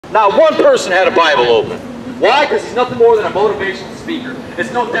Not one person had a Bible open. Why? Because he's nothing more than a motivational speaker.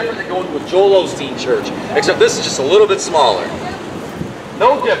 It's no different than going to a Joel Osteen church, except this is just a little bit smaller.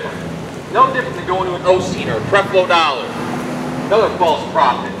 No different. No different than going to an Osteen or a Creflo Dollar. Another false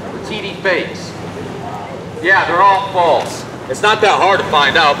prophet. Or TV fakes. Yeah, they're all false. It's not that hard to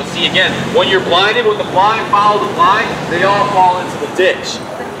find out, but see again, when you're blinded, when the blind follow the blind, they all fall into the ditch.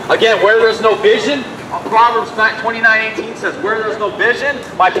 Again, where there's no vision, Proverbs 29:18 says, where there's no vision,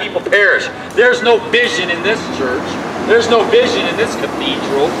 my people perish. There's no vision in this church. There's no vision in this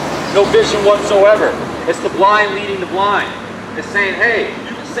cathedral. No vision whatsoever. It's the blind leading the blind. It's saying, hey,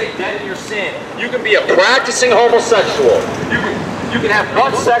 you can stay dead in your sin. You can be a practicing homosexual. You can have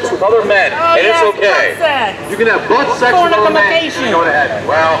butt sex with other men, and it's okay. You can have butt sex with other men and go to heaven.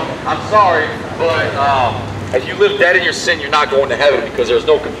 Well, I'm sorry, but as you live dead in your sin, you're not going to heaven because there's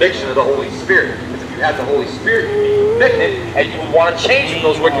no conviction of the Holy Spirit. Because if you had the Holy Spirit, you'd be convicted, and you would want to change from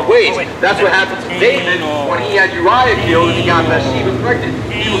those wicked ways. That's what happened to David when he had Uriah killed and he got Bathsheba pregnant.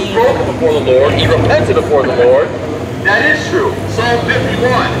 He was broken before the Lord. He repented before the Lord. That is true. Psalm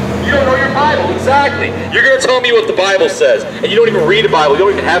 51. You don't know your Bible. Exactly. You're going to tell me what the Bible says, and you don't even read a Bible. You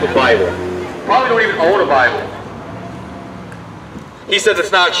don't even have a Bible. Probably don't even own a Bible. He says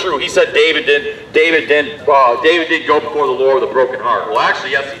it's not true. He said David did go before the Lord with a broken heart. Well,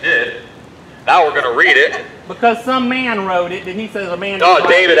 actually, yes, he did. Now we're going to read it. Because some man wrote it, and he says a man... Oh,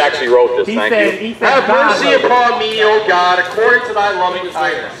 David actually wrote this. Thank you. Have mercy upon me, O God, according to thy loving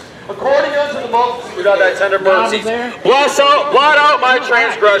kindness. According unto the multitude of thy tender mercies, blot out my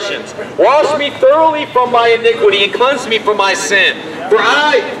transgressions. Wash me thoroughly from my iniquity and cleanse me from my sin. For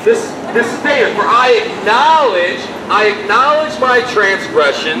this is David, for I acknowledge my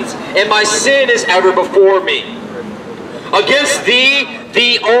transgressions, and my sin is ever before me. Against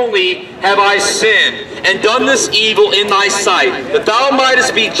thee only have I sinned, and done this evil in thy sight, that thou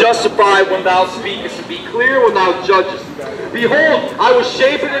mightest be justified when thou speakest, and be clear when thou judgest. Behold, I was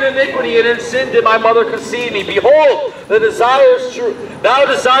shapen in iniquity, and in sin did my mother conceive me. Behold, thou desirest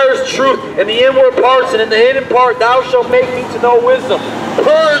truth in the inward parts, and in the hidden part thou shalt make me to know wisdom.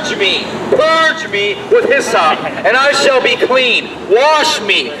 Purge me with hyssop, and I shall be clean. Wash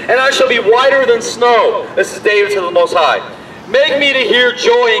me, and I shall be whiter than snow. This is David to the Most High. Make me to hear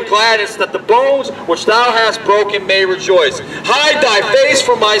joy and gladness, that the bones which thou hast broken may rejoice. Hide thy face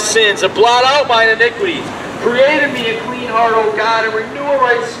from my sins, and blot out mine iniquities. Create in me a clean heart, O God, and renew a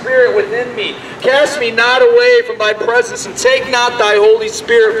right spirit within me. Cast me not away from thy presence, and take not thy Holy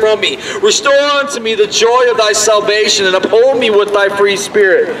Spirit from me. Restore unto me the joy of thy salvation, and uphold me with thy free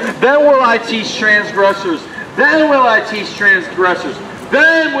spirit. Then will I teach transgressors. Then will I teach transgressors.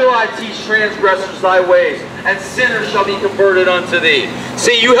 Then will I teach transgressors thy ways, and sinners shall be converted unto thee.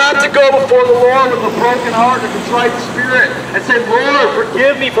 See, you have to go before the Lord with a broken heart and a contrite spirit and say, Lord,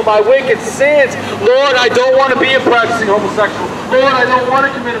 forgive me for my wicked sins. Lord, I don't want to be a practicing homosexual. Lord, I don't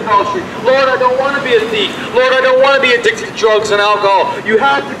want to commit adultery. Lord, I don't want to be a thief. Lord, I don't want to be addicted to drugs and alcohol. You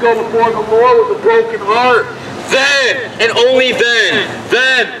have to go before the Lord with a broken heart. Then, and only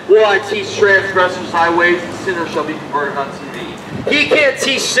then will I teach transgressors thy ways, and sinners shall be converted unto thee. He can't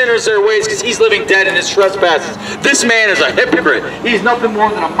teach sinners their ways because he's living dead in his trespasses. This man is a hypocrite. He's nothing more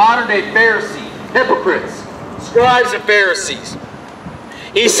than a modern-day Pharisee. Hypocrites. Scribes and Pharisees.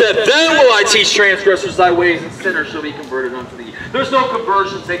 He said, then will I teach transgressors thy ways, and sinners shall be converted unto thee. There's no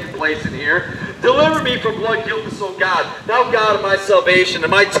conversion taking place in here. Deliver me from blood guiltless, O God, thou God of my salvation,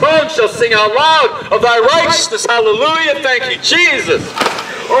 and my tongue shall sing out loud of thy righteousness. Hallelujah. Thank you, Jesus.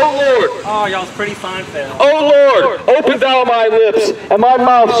 O Lord. Oh, y'all's pretty fine, Phil. O Lord, open thou my lips, and my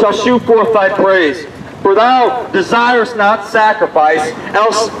mouth shall shew forth thy praise. For thou desirest not sacrifice,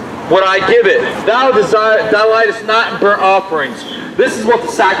 else would I give it. Thou delightest not in burnt offerings. This is what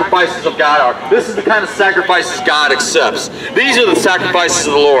the sacrifices of God are. This is the kind of sacrifices God accepts. These are the sacrifices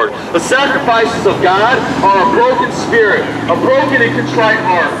of the Lord. The sacrifices of God are a broken spirit, a broken and contrite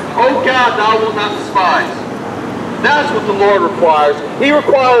heart. O God, thou wilt not despise. That's what the Lord requires. He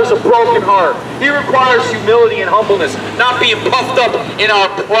requires a broken heart. He requires humility and humbleness, not being puffed up in our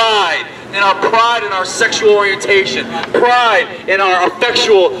pride. In our sexual orientation, pride in our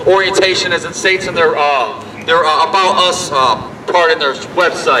affectual orientation, as it states in their About Us part in their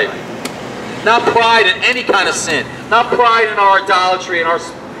website. Not pride in any kind of sin. Not pride in our idolatry, in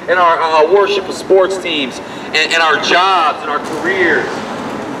our worship of sports teams, and our jobs, and our careers.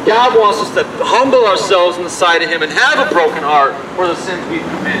 God wants us to humble ourselves in the sight of Him and have a broken heart for the sins we've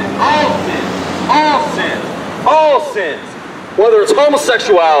committed. All sins. All sins. All sins. Whether it's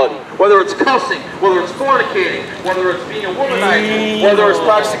homosexuality, whether it's cussing, whether it's fornicating, whether it's being a womanizer, whether it's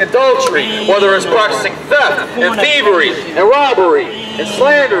practicing adultery, whether it's practicing theft and thievery and robbery and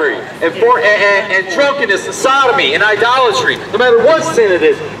slandering and drunkenness and sodomy and idolatry. No matter what sin it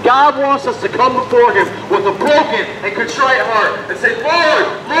is, God wants us to come before Him with a broken and contrite heart and say, Lord,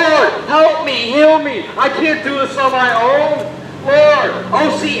 Lord, help me, heal me. I can't do this on my own.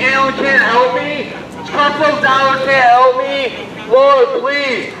 Lord, O.C. Allen can't help me. Creflo Dollar can't help me. Lord,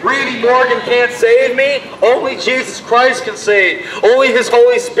 please. Randy Morgan can't save me. Only Jesus Christ can save. Only His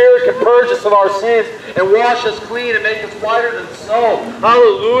Holy Spirit can purge us of our sins and wash us clean and make us whiter than snow.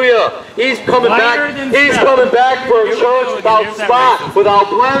 Hallelujah. He's coming back. He's coming back for a church without spot, without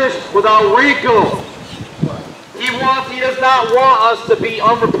blemish, without wrinkle. He does not want us to be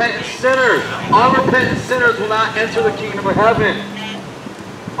unrepentant sinners. Unrepentant sinners will not enter the kingdom of heaven.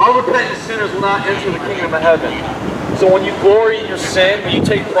 Unrepentant sinners will not enter the kingdom of heaven. So when you glory in your sin, when you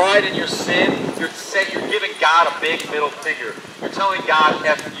take pride in your sin, you're giving God a big middle finger. You're telling God,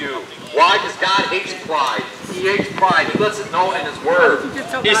 F you. Why? Because God hates pride. He hates pride. He lets it know in His Word.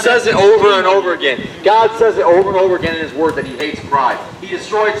 He says it over and over again. God says it over and over again in His Word that He hates pride. He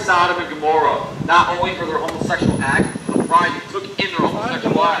destroyed Sodom and Gomorrah, not only for their homosexual act, but pride He took in their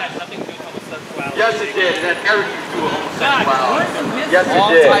homosexual act. Yes, it did. It had everything to do with homosexuality. Yes, it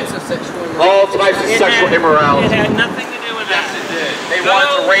did. All types of sexual immorality. It had nothing to do with that. Yes, it did. They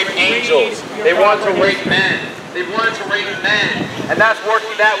wanted to rape angels. They wanted to rape men. They wanted to rape men. And that's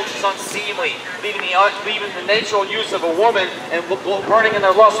working that which is unseemly, leaving the natural use of a woman and burning in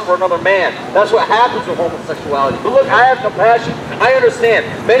their lust for another man. That's what happens with homosexuality. But look, I have compassion. I understand.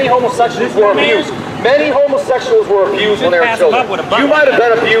 Many homosexuals were abused. Mmany homosexuals were abused when they were children. You might have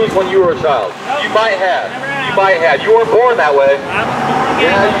been abused when you were a child. You might have. You might have. You weren't born that way.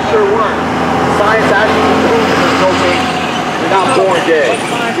 Yeah, you sure weren't. Science actually proves there's no gay. You're not born gay.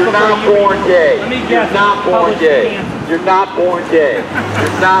 You're not born gay. You're not born gay. You're not born gay.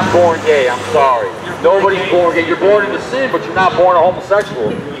 You're not born gay. I'm sorry. Nobody's born gay. You're born into sin, but you're not born a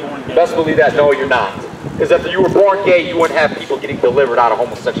homosexual. You best believe that. No, you're not. Because if you were born gay, you wouldn't have people getting delivered out of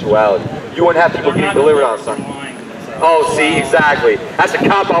homosexuality. You wouldn't have people getting delivered out of something. Oh, see, exactly. That's a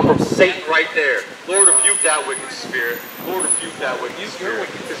cop-out from Satan right there. Lord, rebuke that wicked spirit. Lord, rebuke that wicked spirit.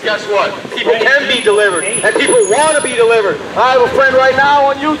 Because guess what? People can be delivered, and people want to be delivered. I have a friend right now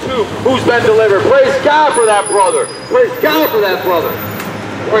on YouTube who's been delivered. Praise God for that brother. Praise God for that brother.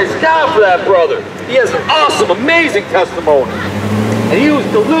 Praise God for that brother. He has an awesome, amazing testimony. And he was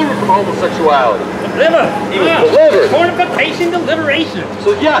delivered from homosexuality. He was delivered. Fornication, deliberation.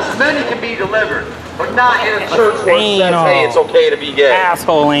 So yes, many can be delivered, but not in a church where it says, hey, it's okay to be gay.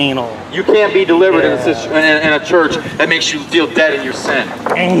 Asshole anal. You can't be delivered in a church that makes you feel dead in your sin.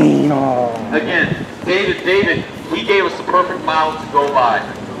 Anal. Again, David, he gave us the perfect model to go by.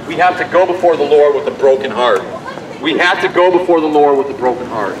 We have to go before the Lord with a broken heart. We have to go before the Lord with a broken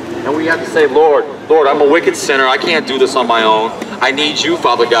heart. And we have to say, Lord, I'm a wicked sinner. I can't do this on my own. I need you,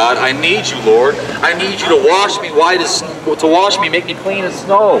 Father God. I need you, Lord. I need you to wash me white as make me clean as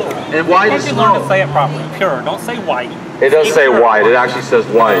snow. And white as snow. Learn to say it properly. Pure. Don't say white. It does say white. It actually says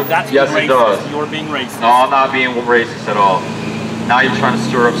white. Yes, it does. You're being racist. No, I'm not being racist at all. Now you're trying to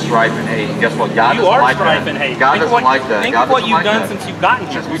stir up strife and hate. Guess what? God doesn't like that. You are strife and hate. God doesn't like that. Think of what you've done since you've gotten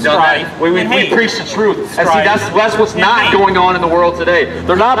here. We've done that. We preach the truth. And see, that's what's not going on in the world today.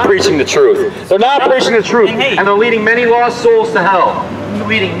 They're not preaching the truth. They're not preaching the truth. And they're leading many lost souls to hell.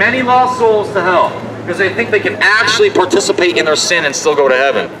 Leading many lost souls to hell. Because they think they can actually participate in their sin and still go to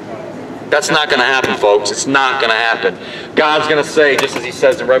heaven. That's not going to happen, folks. It's not going to happen. God's going to say, just as He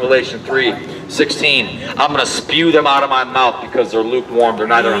says in Revelation 3:16, I'm going to spew them out of my mouth because they're lukewarm. They're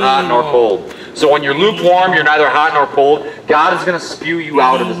neither hot nor cold. So when you're lukewarm, you're neither hot nor cold, God is going to spew you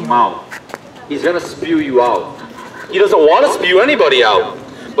out of His mouth. He's going to spew you out. He doesn't want to spew anybody out.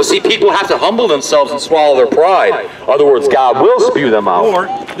 But see, people have to humble themselves and swallow their pride. In other words, God will spew them out. Or,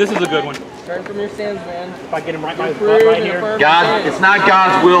 this is a good one. Turn from your sins, man. If I get him right by his butt right here. God, it's not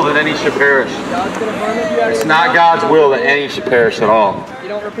God's will that any should perish. God's gonna burn you out of It's not God's will that any should perish at all. If you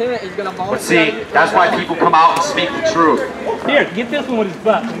don't repent, He's gonna vomit. But see, that's why people come out and speak the truth. Here, get this one with his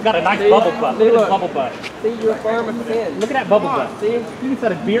butt. He's got a nice bubble butt. Look at his bubble butt. See, you're a firm of sin. Look at that bubble butt. See, You can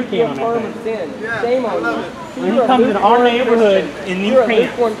set a beer you're can a on firm that of thing. sin. Shame on you. See, When he you're a comes in our lukewarm neighborhood Christian. in these You're a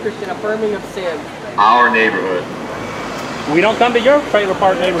pants. lukewarm Christian, affirming of sin. Our neighborhood. We don't come to your trailer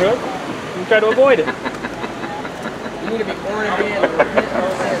park neighborhood. We try to avoid it. You need to be born again and repent of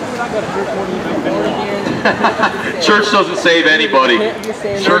our sins. Born again. Church doesn't save anybody.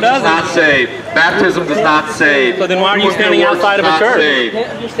 Church does not save. Baptism does not save. So then why are you standing outside of a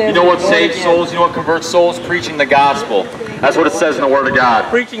church? You know what saves souls? You know what converts souls? Preaching the gospel. That's what it says in the Word of God.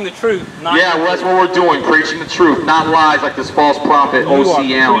 Preaching the truth. Not well, that's what we're doing. Preaching the truth, not lies like this false prophet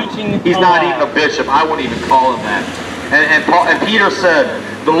O.C. Allen. He's not even a bishop. I wouldn't even call him that. And Peter said,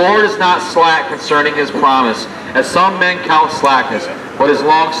 "The Lord is not slack concerning his promise, as some men count slackness, but is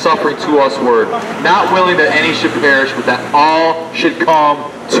long-suffering to us word, not willing that any should perish, but that all should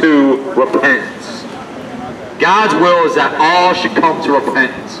come to repentance." God's will is that all should come to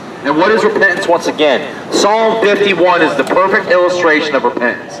repentance. And what is repentance once again? Psalm 51 is the perfect illustration of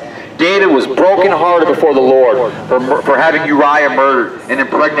repentance. David was brokenhearted before the Lord for having Uriah murdered and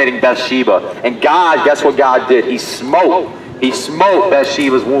impregnating Bathsheba. And God, guess what God did? He smote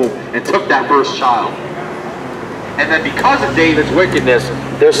Bathsheba's womb and took that first child. And then because of David's wickedness,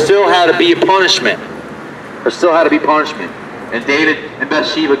 there still had to be a punishment. There still had to be punishment. And David and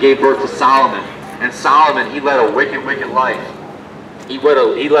Bathsheba gave birth to Solomon. And Solomon, he led a wicked, wicked life. He led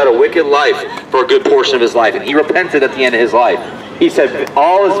a wicked life for a good portion of his life. And he repented at the end of his life. He said,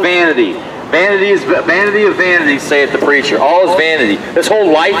 all is vanity. Vanity is vanity of vanities, saith the preacher. All is vanity. This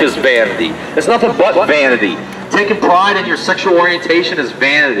whole life is vanity. It's nothing but vanity. Taking pride in your sexual orientation is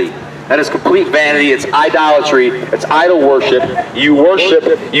vanity. That is complete vanity. It's idolatry. It's idol worship. You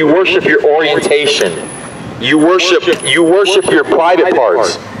worship your orientation. You worship your private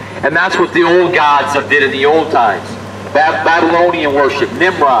parts. And that's what the old gods did in the old times. Babylonian worship,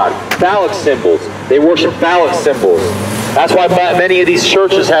 Nimrod, phallic symbols. They worship phallic symbols. That's why many of these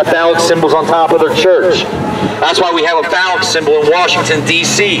churches have phallic symbols on top of their church. That's why we have a phallic symbol in Washington,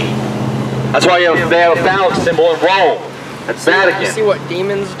 D.C. That's why they have a phallic symbol in Rome. That's Vatican. You see what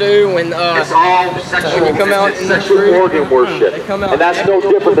demons do when it's all sexual, when you come out in sexual organ worship. And that's no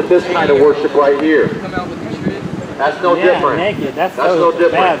different than this kind of worship right here. come out with the truth. That's no different. Naked. That's no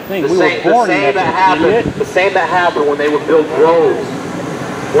different. Bad thing. The same that happened when they would build groves.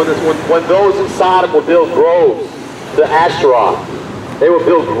 When those in Sodom would build groves to Ashtaroth, they would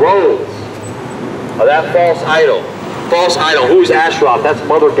build groves of that false idol. False idol. Who's Ashtaroth? That's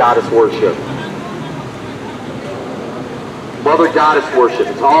mother goddess worship. Mother goddess worship.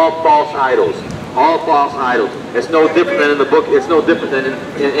 It's all false idols. All false idols. It's no different than in the book. It's no different than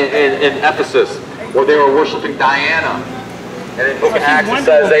in Ephesus, where they were worshiping Diana. And in the book of Acts it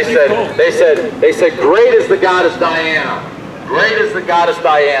says, they said, great is the goddess Diana. Great is the goddess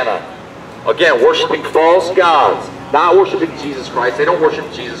Diana. Again, worshiping false gods, not worshiping Jesus Christ. They don't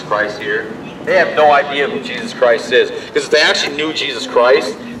worship Jesus Christ here. They have no idea who Jesus Christ is. Because if they actually knew Jesus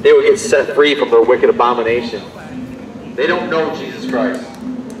Christ, they would get set free from their wicked abomination. They don't know Jesus Christ.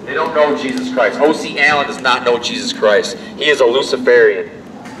 They don't know Jesus Christ. O.C. Allen does not know Jesus Christ. He is a Luciferian.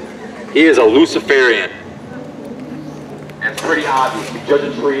 He is a Luciferian. And it's pretty obvious. You judge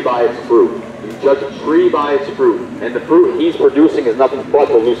a tree by its fruit. You judge a tree by its fruit. And the fruit he's producing is nothing but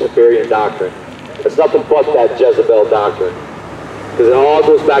the Luciferian doctrine. It's nothing but that Jezebel doctrine. Because it all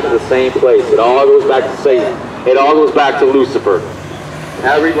goes back to the same place. It all goes back to Satan. It all goes back to Lucifer.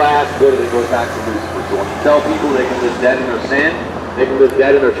 Every last bit of it goes back to Lucifer. So when you tell people they can live dead in their sin, they can live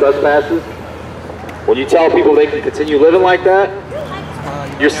dead in their trespasses, when you tell people they can continue living like that,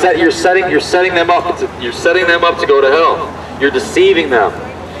 you're setting them up to go to hell. You're deceiving them.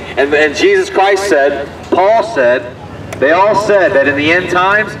 And Jesus Christ said, Paul said, they all said that in the end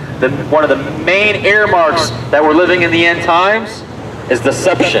times, one of the main earmarks that we're living in the end times is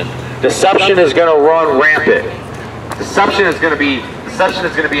deception. Deception is going to run rampant. Deception is going to be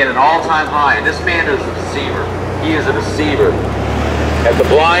at an all-time high. And this man is a deceiver. He is a deceiver. If the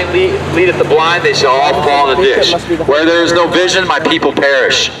blind leadeth the blind, they shall all fall in the ditch. Where there is no vision, my people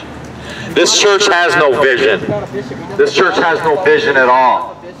perish. This church has no vision. This church has no vision at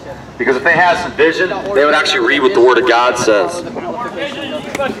all. Because if they had some vision, they would actually read what the Word of God says.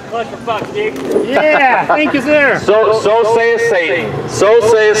 Yeah, thank you, sir. So saith Satan. So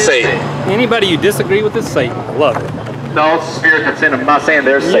saith Satan. Anybody you disagree with is Satan. I love it. No, it's the spirit that's in them. I'm not saying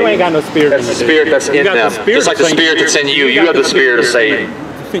they're Satan. You ain't got no spirit. That's the spirit that's in them. Just like the spirit that's in you. You have the spirit of Satan.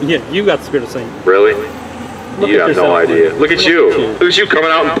 Yeah, you got the spirit of Satan. Really? You have no idea. Look at you. Look at you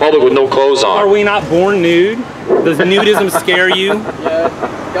coming out in public with no clothes on. Are we not born nude? Does nudism scare you?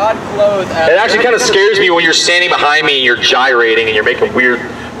 Yeah, God clothes. It actually kind of scares me when you're standing behind me and you're gyrating and you're making weird,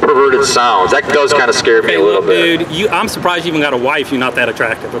 perverted sounds. That does kind of scare me a little bit. Dude, I'm surprised you even got a wife. You're not that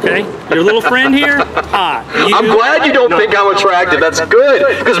attractive, okay? Your little friend here, hot. I'm glad you don't think I'm attractive. That's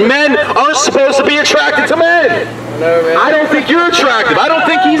good. Because men aren't supposed to be attracted to men. No, man. I don't think you're attractive. I don't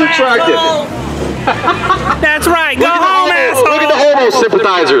think he's attractive. That's right. Go home, asshole. Look at the homo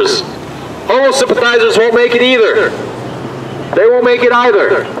sympathizers. Homo sympathizers won't make it either. They won't make it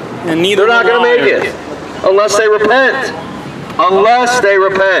either. And neither They're not going to make it unless they repent. Unless they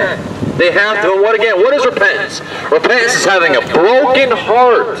repent. They have to. And what again? What is repentance? Repentance is having a broken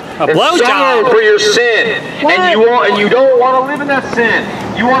heart and sorrow for your sin, and you don't want to live in that sin.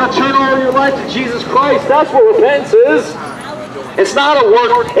 You want to turn over your life to Jesus Christ. That's what repentance is. It's not a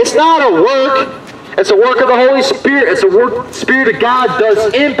work. It's not a work. It's a work of the Holy Spirit. It's a work the Spirit of God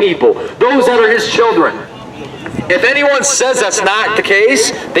does in people, those that are His children. If anyone says that's not the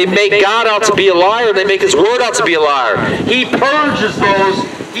case, they make God out to be a liar. They make His Word out to be a liar. He purges those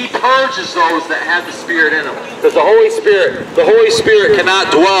that have the Spirit in them. Because the Holy Spirit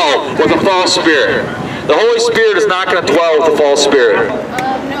cannot dwell with a false spirit. The Holy Spirit is not going to dwell with a false spirit. No,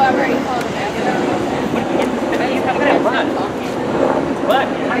 I've already called him.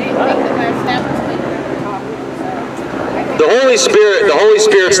 The Holy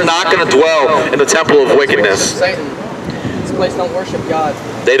Spirit's not going to dwell in the temple of wickedness. Satan. This place don't worship God.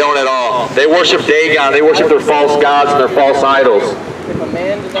 They don't at all. They worship Dagon. They worship their false gods and their false idols. If a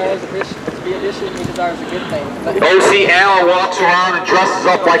man desires to be a bishop, he desires a good thing. O.C. Allen walks around and dresses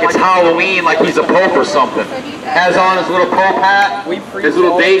up like it's Halloween, like he's a pope or something. Has on his little pope hat, his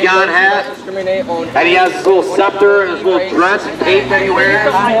little Dagon hat, and he has his little scepter and his little dress and cape that he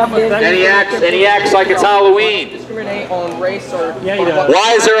wears, and he acts like it's Halloween. On race or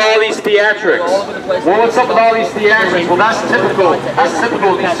why is there all these theatrics? Well, what's up with all these theatrics? Well, that's typical. That's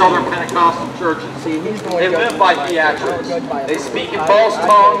typical of these Southern Pentecostal churches. They live by theatrics. They speak in false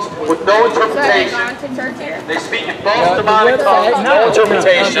tongues with no interpretation. They speak in false demonic tongues with no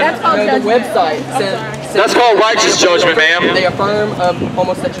interpretation. The website says that's called righteous judgment, ma'am. they affirm of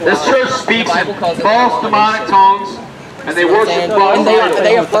homosexuality. This church speaks in false demonic tongues. And they worship false idols.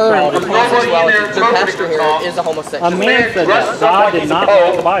 They affirm of homosexuality. Nobody in The pastor here is a homosexual. A man said that God did not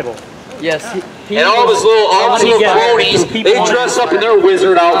write the Bible. Yes. And all of his little cronies, they dress up in their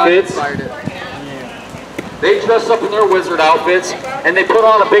wizard outfits. They dress up in their wizard outfits, and they put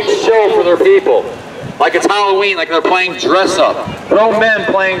on a big show for their people. Like it's Halloween, like they're playing dress up. Grown men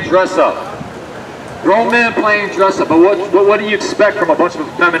playing dress up. Grown men playing dress up. But what do you expect from a bunch of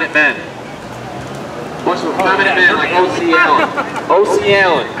effeminate men? A bunch of effeminate men like O.C. Allen. O.C.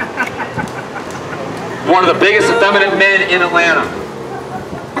 Allen. One of the biggest effeminate men in Atlanta.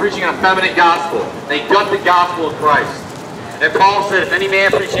 Preaching an effeminate gospel. They gut the gospel of Christ. And Paul said, if any man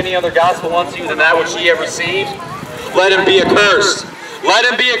preach any other gospel unto you than that which ye have received, let him be accursed. Let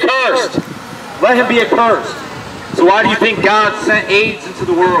him be accursed. Let him be accursed. So why do you think God sent AIDS into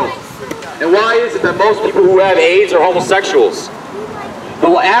the world? And why is it that most people who have AIDS are homosexuals? The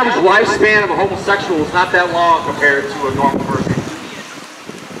average lifespan of a homosexual is not that long compared to a normal person.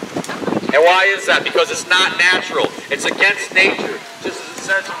 And why is that? Because it's not natural. It's against nature. Just as it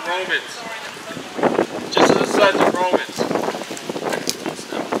says in Romans. Just as it says in Romans.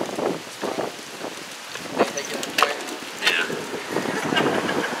 Yeah.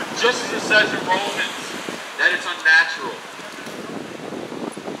 Just as it says in Romans, that it's unnatural.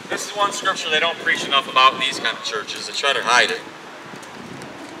 This is one scripture they don't preach enough about in these kind of churches. They try to hide it.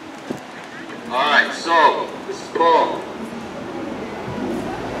 Alright, so, this is Paul.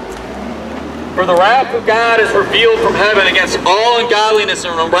 For the wrath of God is revealed from heaven against all ungodliness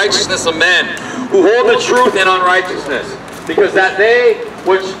and unrighteousness of men, who hold the truth in unrighteousness, because that they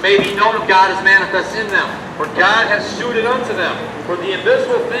which may be known of God is manifest in them. For God has shewed it unto them. For the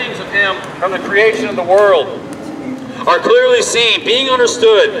invisible things of Him from the creation of the world are clearly seen, being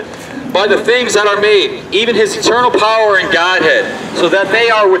understood by the things that are made, even His eternal power and Godhead, so that they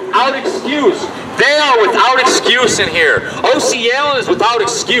are without excuse. They are without excuse in here. O.C. Allen is without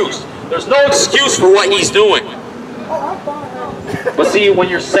excuse. There's no excuse for what he's doing. But see, when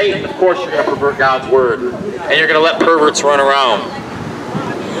you're Satan, of course you're going to pervert God's word. And you're going to let perverts run around.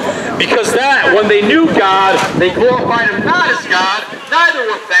 Because that, when they knew God, they glorified Him not as God, neither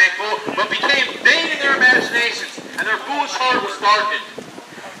were thankful, but became vain in their imaginations, and their foolish heart was darkened.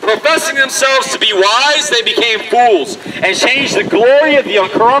 Professing themselves to be wise, they became fools, and changed the glory of the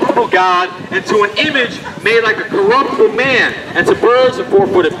uncorruptible God into an image made like a corruptible man, and to birds and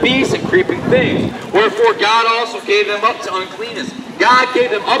four-footed beasts and creeping things. Wherefore God also gave them up to uncleanness. God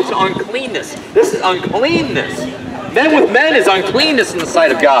gave them up to uncleanness. This is uncleanness. Men with men is uncleanness in the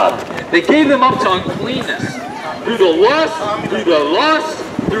sight of God. They gave them up to uncleanness. Through the lust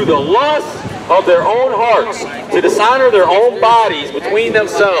of their own hearts, to dishonor their own bodies between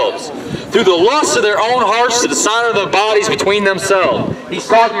themselves. Through the lust of their own hearts, to dishonor their bodies between themselves. He's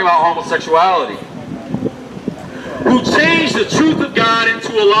talking about homosexuality. Who changed the truth of God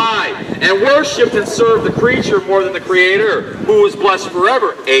into a lie, and worshipped and served the creature more than the Creator, who is blessed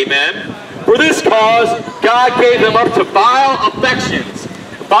forever. Amen. For this cause, God gave them up to vile affections.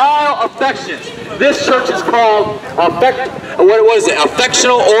 Vile affections. This church is called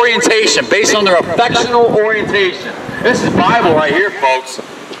affectional orientation, based on their affectional orientation. This is Bible right here, folks.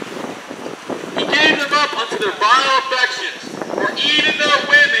 He gave them up unto their vile affections, for even the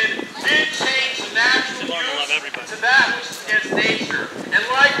women did change the natural use to that which is against nature. And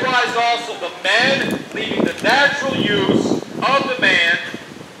likewise also the men, leaving the natural use of the man,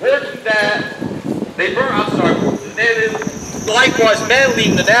 working that, likewise men,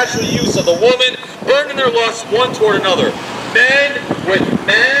 leaving the natural use of the woman, burning their lusts one toward another. Men with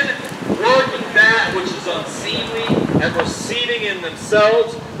men, working that which is unseemly, and receiving in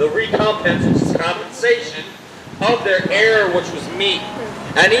themselves the recompense, which is compensation, of their error which was meet.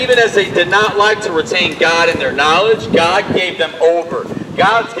 And even as they did not like to retain God in their knowledge, God gave them over.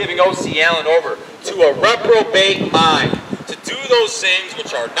 God's giving O.C. Allen over to a reprobate mind, to do those things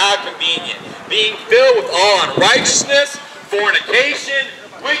which are not convenient, being filled with all unrighteousness, fornication,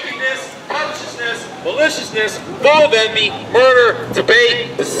 wickedness, covetousness, maliciousness, full of envy, murder,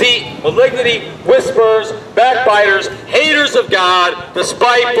 debate, deceit, malignity, whisperers, backbiters, haters of God,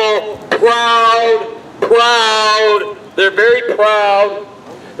 despiteful, proud. They're very proud.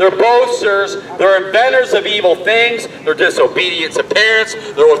 They're boasters. They're inventors of evil things. They're disobedient to parents.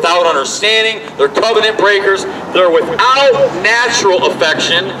 They're without understanding. They're covenant breakers. They're without natural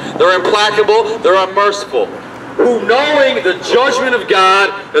affection. They're implacable. They're unmerciful. Who, knowing the judgment of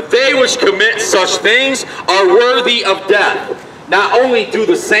God, that they which commit such things are worthy of death, not only do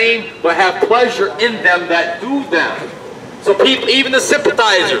the same, but have pleasure in them that do them. So people, even the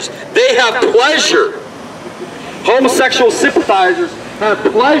sympathizers, they have pleasure. Homosexual sympathizers have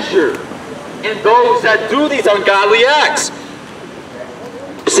pleasure in those that do these ungodly acts.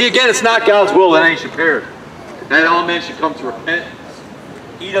 See, again, it's not God's will that any should perish, that all men should come to repentance.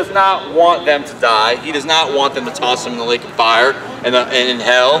 He does not want them to die. He does not want them to toss them in the lake of fire and in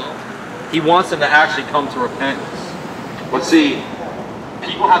hell. He wants them to actually come to repentance. But see,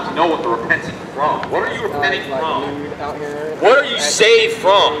 people have to know what they're repenting from. What are you repenting from? What are you saved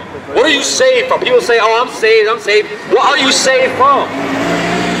from? What are you saved from? People say, oh, I'm saved. What are you saved from?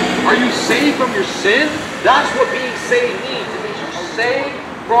 Are you saved from your sin? That's what being saved means. It means you're saved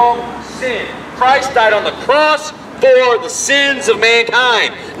from sin. Christ died on the cross for the sins of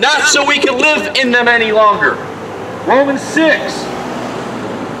mankind, not so we can live in them any longer. Romans 6.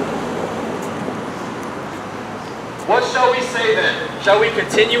 What shall we say then? Shall we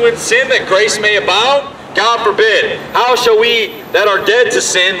continue in sin that grace may abound? God forbid. How shall we that are dead to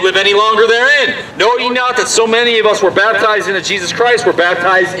sin live any longer therein? Know ye not that so many of us were baptized into Jesus Christ, were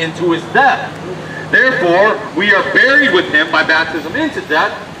baptized into his death? Therefore, we are buried with him by baptism into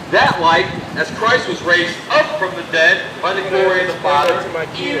death, that like, as Christ was raised up from the dead by the glory of the Father,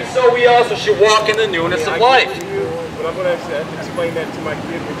 even so we also should walk in the newness of life. But I'm going to have to explain that to my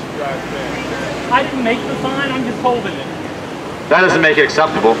kid what you guys said. I can make the sign, I'm just holding it. That doesn't make it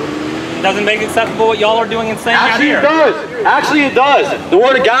acceptable. It doesn't make it acceptable what y'all are doing and saying out here. Actually it does. The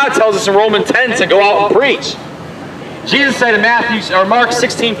Word of God tells us in Romans 10 to go out and preach. Jesus said in Mark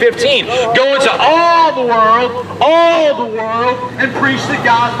 16:15, go into all the world, and preach the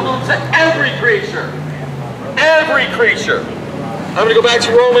gospel to every creature. Every creature. I'm going to go back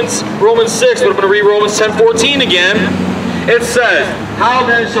to Romans 6, but I'm going to read Romans 10:14 again. It says, how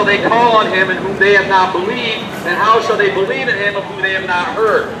then shall they call on him in whom they have not believed, and how shall they believe in him of whom they have not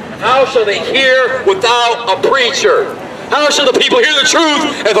heard? How shall they hear without a preacher? How shall the people hear the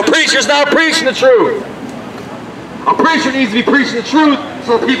truth if a preacher's not preaching the truth? A preacher needs to be preaching the truth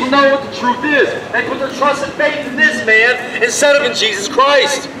so that people know what the truth is. They put their trust and faith in this man instead of in Jesus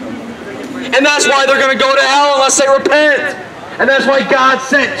Christ. And that's why they're going to go to hell unless they repent. And that's why God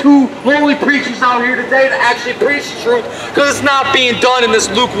sent two holy preachers out here today to actually preach the truth, because it's not being done in this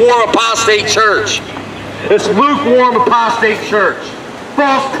lukewarm apostate church. This lukewarm apostate church.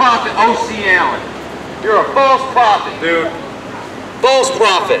 False prophet O.C. Allen. You're a false prophet, dude. False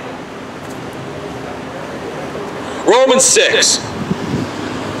prophet. Romans 6.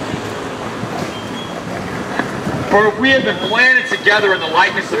 For if we have been planted together in the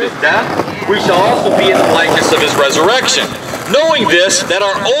likeness of his death, we shall also be in the likeness of his resurrection. Knowing this, that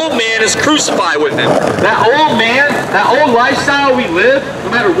our old man is crucified with him. That old man, that old lifestyle we live,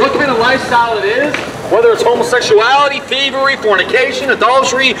 no matter what kind of lifestyle it is, whether it's homosexuality, thievery, fornication,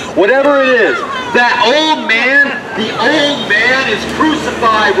 adultery, whatever it is, that old man, the old man is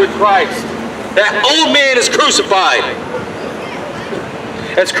crucified with Christ. That old man is crucified.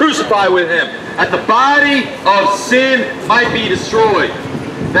 It's crucified with him. That the body of sin might be destroyed.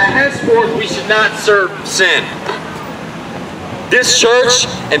 That henceforth we should not serve sin. This church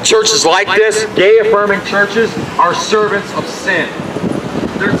and churches like this, gay-affirming churches, are servants of sin.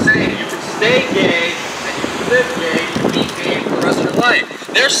 They're saying you can stay gay and you can live gay and be gay for the rest of your life.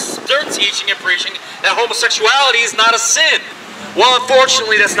 They're teaching and preaching that homosexuality is not a sin. Well,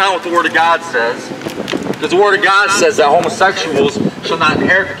 unfortunately, that's not what the Word of God says. Because the Word of God says that homosexuals shall not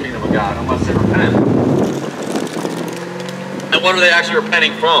inherit the kingdom of God unless they repent. And what are they actually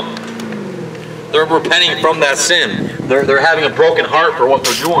repenting from? They're repenting from that sin. They're having a broken heart for what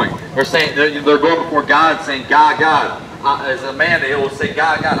they're doing. They're saying they're going before God saying, God, as a man, they will say,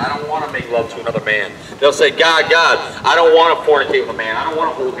 God, I don't want to make love to another man. They'll say, God, I don't want to fornicate with a man. I don't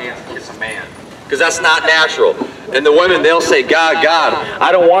want to hold hands and kiss a man. Because that's not natural. And the women, they'll say, God,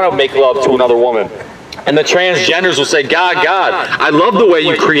 I don't want to make love to another woman. And the transgenders will say, God, I love the way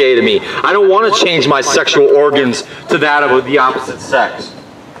you created me. I don't want to change my sexual organs to that of the opposite sex.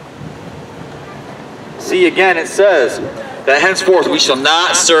 See, again, it says that henceforth we shall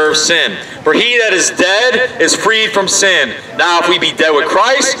not serve sin. For he that is dead is freed from sin. Now if we be dead with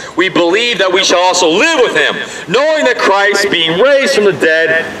Christ, we believe that we shall also live with him, knowing that Christ, being raised from the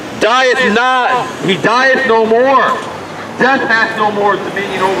dead, dieth not, he dieth no more. Death hath no more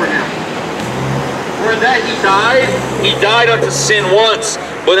dominion over him. For in that he died unto sin once,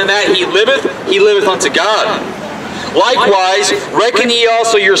 but in that he liveth unto God. Likewise, reckon ye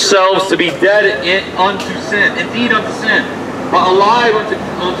also yourselves to be dead unto sin, indeed unto sin, but alive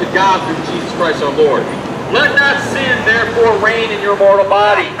unto God through Jesus Christ our Lord. Let not sin therefore reign in your mortal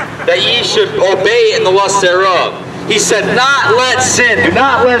body, that ye should obey in the lust thereof. He said, do not let sin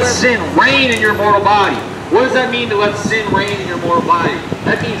reign in your mortal body. What does that mean to let sin reign in your mortal body?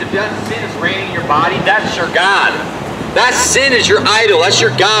 That means if that sin is reigning in your body, that's your God. That sin is your idol. That's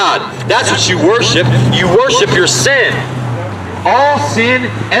your God. That's what you worship. You worship your sin. All sin,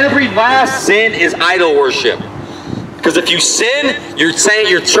 every last sin is idol worship. Because if you sin, you're saying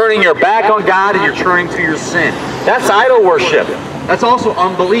you're turning your back on God and you're turning to your sin. That's idol worship. That's also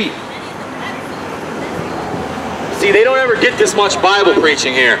unbelief. See, they don't ever get this much Bible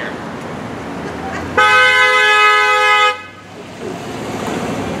preaching here.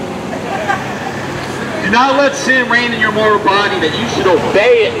 Do not let sin reign in your mortal body, that you should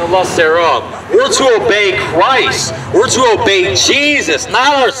obey it in the lust thereof. We're to obey Christ. We're to obey Jesus,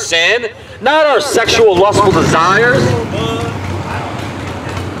 not our sin, not our sexual lustful desires,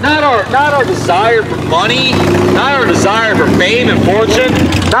 not our desire for money, not our desire for fame and fortune,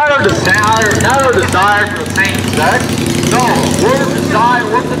 not our desire for the same sex. No, we're to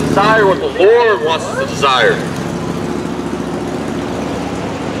desire what the Lord wants us to desire.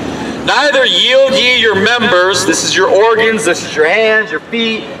 Neither yield ye your members, this is your organs, this is your hands, your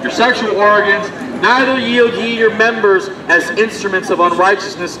feet, your sexual organs, neither yield ye your members as instruments of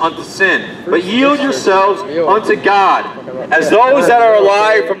unrighteousness unto sin, but yield yourselves unto God, as those that are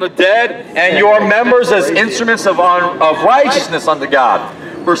alive from the dead, and your members as instruments of righteousness unto God.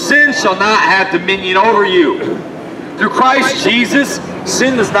 For sin shall not have dominion over you. Through Christ Jesus,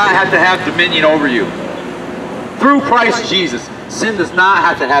 sin does not have to have dominion over you. Through Christ Jesus, sin does not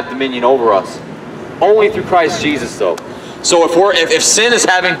have to have dominion over us. Only through Christ Jesus, though. So if sin is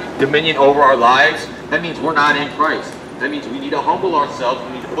having dominion over our lives, that means we're not in Christ. That means we need to humble ourselves.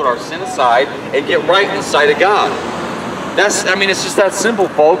 We need to put our sin aside and get right in the sight of God. It's just that simple,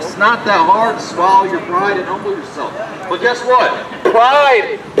 folks. It's not that hard to swallow your pride and humble yourself. But guess what?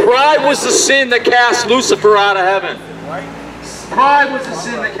 Pride was the sin that cast Lucifer out of heaven. Pride was the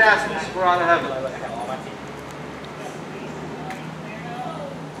sin that cast Lucifer out of heaven.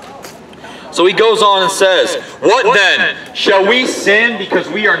 So he goes on and says, what then? Shall we sin because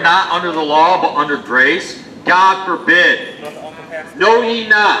we are not under the law but under grace? God forbid. Know ye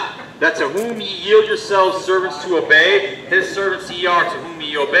not that to whom ye yield yourselves servants to obey, his servants ye are to whom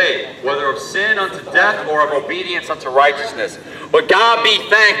ye obey, whether of sin unto death or of obedience unto righteousness. But God be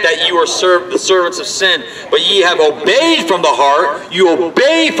thanked that you are the servants of sin, but ye have obeyed from the heart. You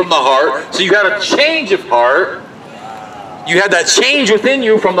obey from the heart, so you got a change of heart. You had that change within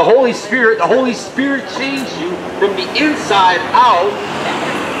you from the Holy Spirit. The Holy Spirit changed you from the inside out.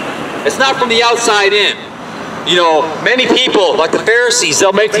 It's not from the outside in. You know, many people, like the Pharisees,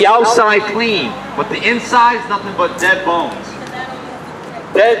 they'll make the outside clean, but the inside is nothing but dead bones.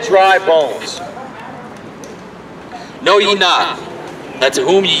 Dead, dry bones. Know ye not that to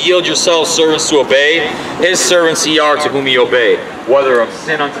whom ye yield yourselves servants to obey, his servants ye are to whom ye obey, whether of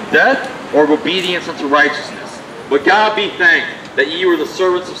sin unto death or of obedience unto righteousness. But God be thanked that ye were the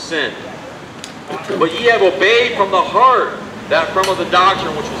servants of sin. But ye have obeyed from the heart that from of the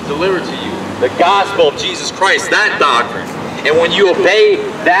doctrine which was delivered to you, the gospel of Jesus Christ, that doctrine. And when you obey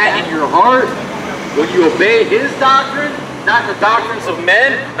that in your heart, when you obey his doctrine, Not the doctrines of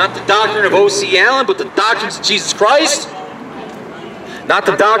men, not the doctrine of O.C. Allen, but the doctrines of Jesus Christ. Not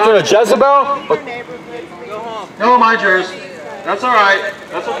the doctrine of Jezebel. But no, mind yours. That's all right.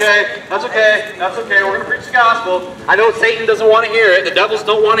 That's okay. That's okay. That's okay. We're going to preach the gospel. I know Satan doesn't want to hear it. The devils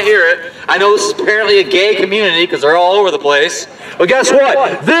don't want to hear it. I know this is apparently a gay community because they're all over the place. But guess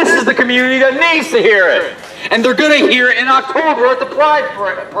what? This is the community that needs to hear it. And they're going to hear it in October at the Pride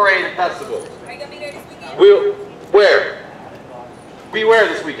Parade and Festival. Are you going to be there this weekend? Where? Beware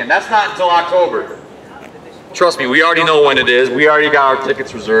this weekend. That's not until October. Trust me, we already know when it is. We already got our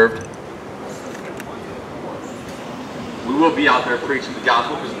tickets reserved. We will be out there preaching the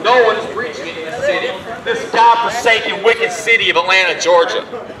gospel because no one is preaching it in this city. This God-forsaken, wicked city of Atlanta, Georgia.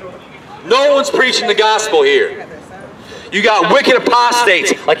 No one's preaching the gospel here. You got wicked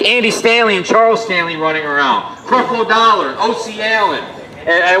apostates like Andy Stanley and Charles Stanley running around. Creflo Dollar and O.C. Allen.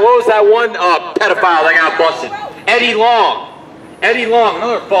 And what was that one pedophile that got busted? Eddie Long. Eddie Long,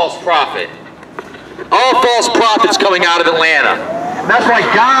 another false prophet. All false prophets coming out of Atlanta. And that's why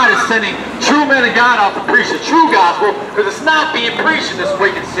God is sending true men of God out to preach the true gospel, because it's not being preached in this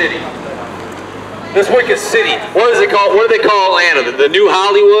wicked city. This wicked city. What is it called? What do they call Atlanta? The New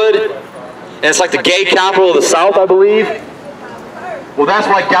Hollywood? And it's like the gay capital of the South, I believe. Well, that's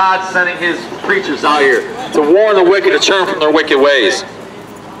why God's sending his preachers out here to warn the wicked to turn from their wicked ways.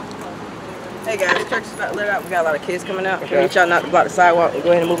 Hey guys, church is about lit up. We got a lot of kids coming out. Can we need y'all not to block the sidewalk and go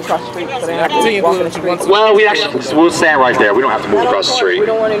ahead and move across the street so they don't have to walk in the street? Well, we'll stand right there. We don't have to move across the street. We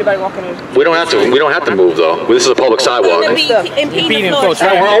don't want anybody walking in. We don't have to move though. This is a public sidewalk. Impeding floor.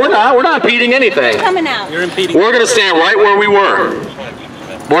 flow. We're not impeding anything. Coming out. You're impeding. We're gonna stand right where we were.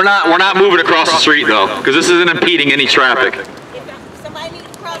 We're not moving across the street though, because this isn't impeding any traffic. If somebody needs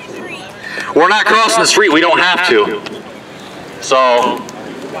to cross the street. We're not crossing the street. We don't have to. So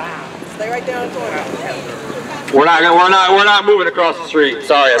Stay right there on the corner. we're not moving across the street.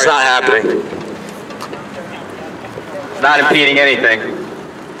 Sorry, it's not happening. It's not impeding anything.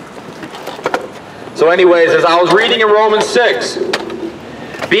 So anyways, as I was reading in Romans 6,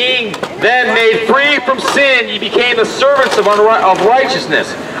 being then made free from sin, ye became the servants of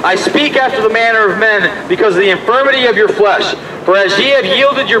righteousness. I speak after the manner of men because of the infirmity of your flesh. For as ye have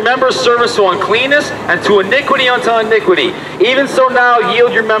yielded your members service to uncleanness, and to iniquity unto iniquity, even so now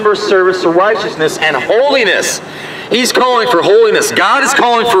yield your members service to righteousness and holiness. He's calling for holiness. God is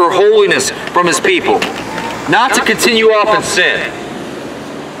calling for holiness from his people. Not to continue off in sin.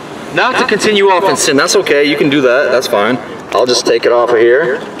 Not to continue off in sin. That's okay. You can do that. That's fine. I'll just take it off of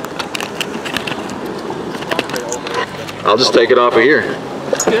here. I'll just take it off of here.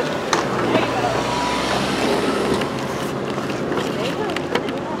 That's good.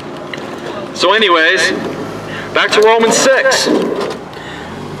 So anyways, back to Romans 6.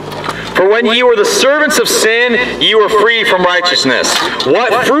 For when ye were the servants of sin, ye were free from righteousness.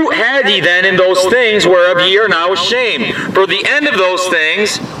 What fruit had ye then in those things whereof ye are now ashamed? For the end of those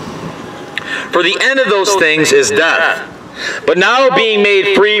things is death. But now being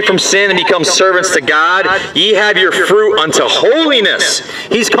made free from sin and become servants to God, ye have your fruit unto holiness.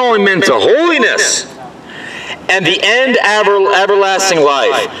 He's calling men to holiness. And the end everlasting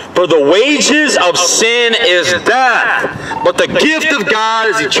life. For the wages of sin is death, but the gift of God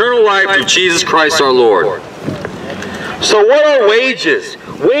is eternal life through Jesus Christ our Lord. So what are wages?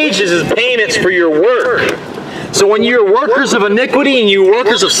 Wages is payments for your work. So when you're workers of iniquity and you're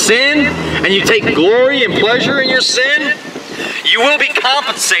workers of sin, and you take glory and pleasure in your sin, you will be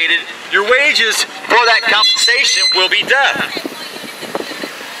compensated. Your wages for that compensation will be death.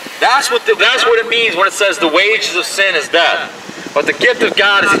 That's what it means when it says the wages of sin is death. But the gift of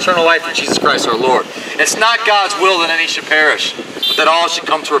God is eternal life in Jesus Christ our Lord. It's not God's will that any should perish, but that all should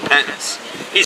come to repentance.